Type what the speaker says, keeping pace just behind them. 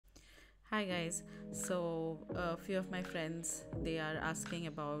Hi guys. So a few of my friends they are asking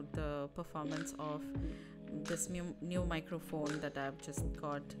about the performance of this new microphone that I've just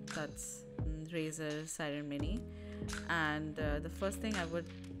got. That's Razer Seiren Mini, and the first thing I would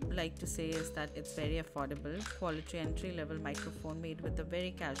like to say is that it's very affordable, quality entry level microphone made with a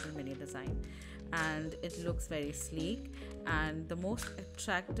very casual mini design, and it looks very sleek. And the most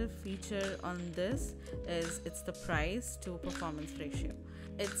attractive feature on this is it's the price to performance ratio.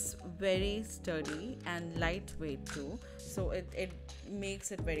 It's very sturdy and lightweight too, so it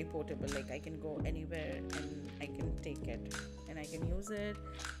makes it very portable. Like I can go anywhere and I can take it and I can use it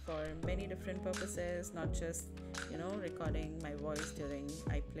for many different purposes, not just recording my voice during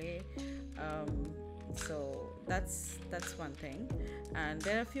I play. So that's one thing, and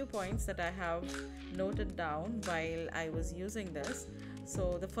there are a few points that I have noted down while I was using this.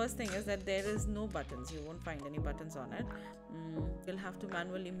 So the first thing is that there is no buttons. You won't find any buttons on it. You'll have to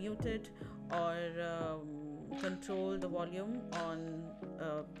manually mute it or control the volume on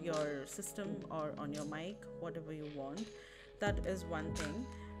your system or on your mic, whatever you want. That is one thing.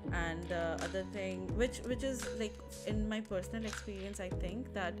 And the other thing, which is like, in my personal experience, I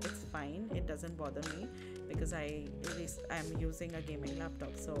think that it's fine. It doesn't bother me because I'm using a gaming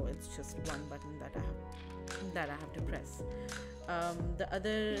laptop, so it's just one button that I have to press. The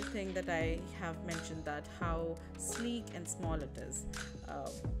other thing that I have mentioned, that how sleek and small it is,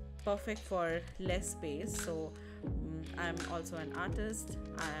 perfect for less space. So I'm also an artist,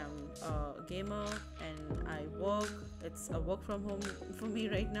 I am a gamer, and I work. It's a work from home for me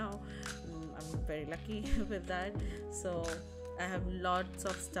right now. I'm very lucky with that. So I have lots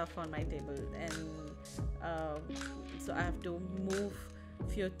of stuff on my table, and so I have to move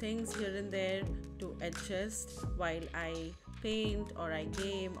few things here and there to adjust while I paint or I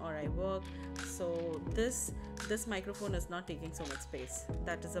game or I work. So this microphone is not taking so much space.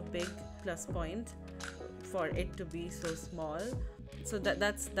 That is a big plus point for it to be so small. So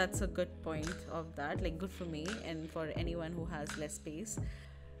that's a good point of that, like good for me and for anyone who has less space.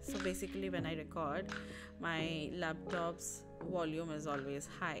 So basically when I record, my laptop's volume is always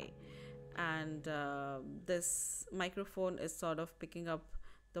high, and this microphone is sort of picking up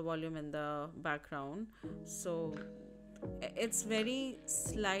the volume in the background. So it's very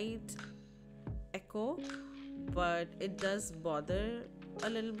slight echo, but it does bother a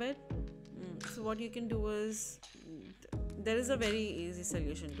little bit. So what you can do is, there is a very easy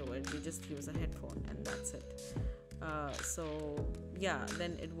solution to it. You just use a headphone and that's it. So yeah,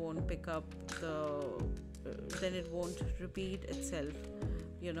 then it won't pick up then it won't repeat itself,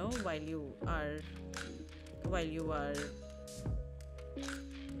 while you are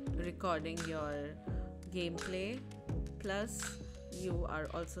recording your gameplay. Plus you are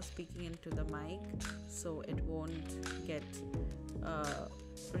also speaking into the mic, so it won't get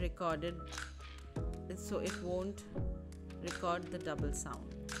recorded, so it won't record the double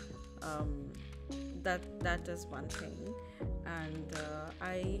sound. That is one thing. And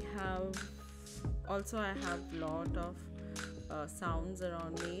I have lot of sounds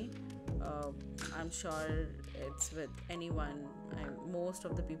around me. I'm sure it's with anyone. Most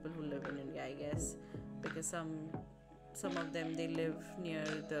of the people who live in India, I guess, because some of them, they live near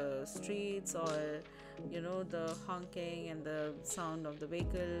the streets, or the honking and the sound of the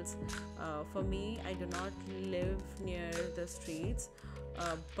vehicles. For me, I do not live near the streets,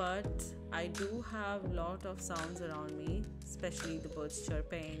 but I do have lot of sounds around me, especially the birds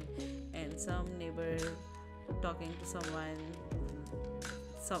chirping and some neighbor talking to someone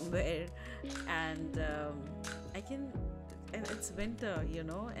somewhere. And and it's winter,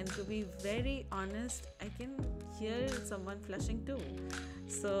 and to be very honest, I can hear someone flushing too.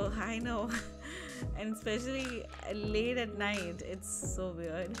 So I know, and especially late at night, it's so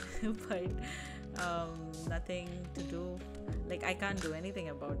weird. But nothing to do, like I can't do anything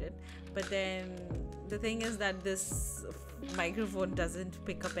about it. But then the thing is that this microphone doesn't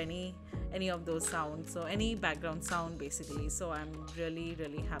pick up any of those sounds, so any background sound basically. So I'm really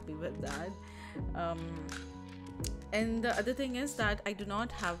happy with that. And the other thing is that I do not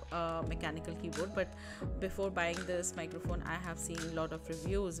have a mechanical keyboard, but before buying this microphone, I have seen a lot of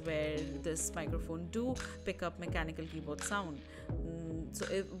reviews where this microphone do pick up mechanical keyboard sound. So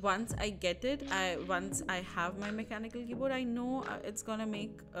once I get it, once I have my mechanical keyboard, I know it's gonna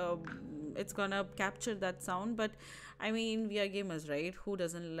capture that sound. But I mean, we are gamers, right? Who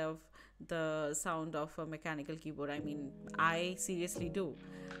doesn't love the sound of a mechanical keyboard? I mean, I seriously do.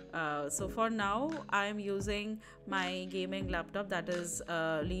 So for now, I'm using my gaming laptop, that is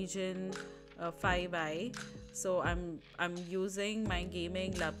Legion 5i, so I'm using my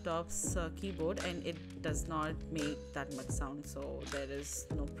gaming laptop's keyboard, and it does not make that much sound, so there is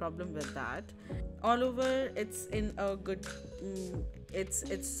no problem with that. All over, it's in a good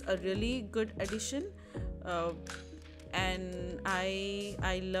it's a really good addition. uh, and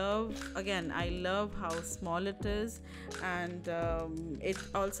I love, again, I love how small it is, and it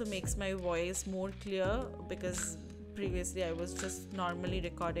also makes my voice more clear, because previously I was just normally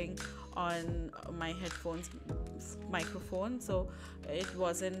recording on my headphones microphone, so it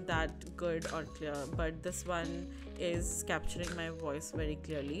wasn't that good or clear, but this one is capturing my voice very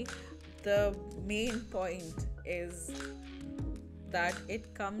clearly. The main point is that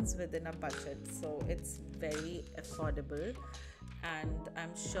it comes within a budget, so it's very affordable, and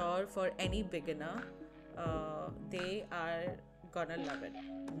I'm sure for any beginner, they are gonna love it.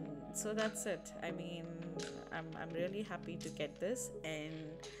 So that's it. I mean, I'm really happy to get this and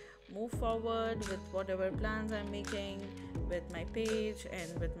move forward with whatever plans I'm making with my page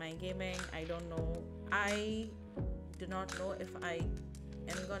and with my gaming. I don't know. I do not know if I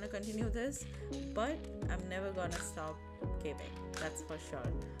am gonna continue this, but I'm never gonna stop gaming, that's for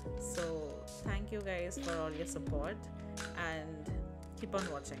sure. So thank you guys for all your support, and keep on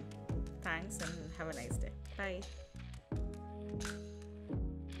watching. Thanks, and have a nice day. Bye.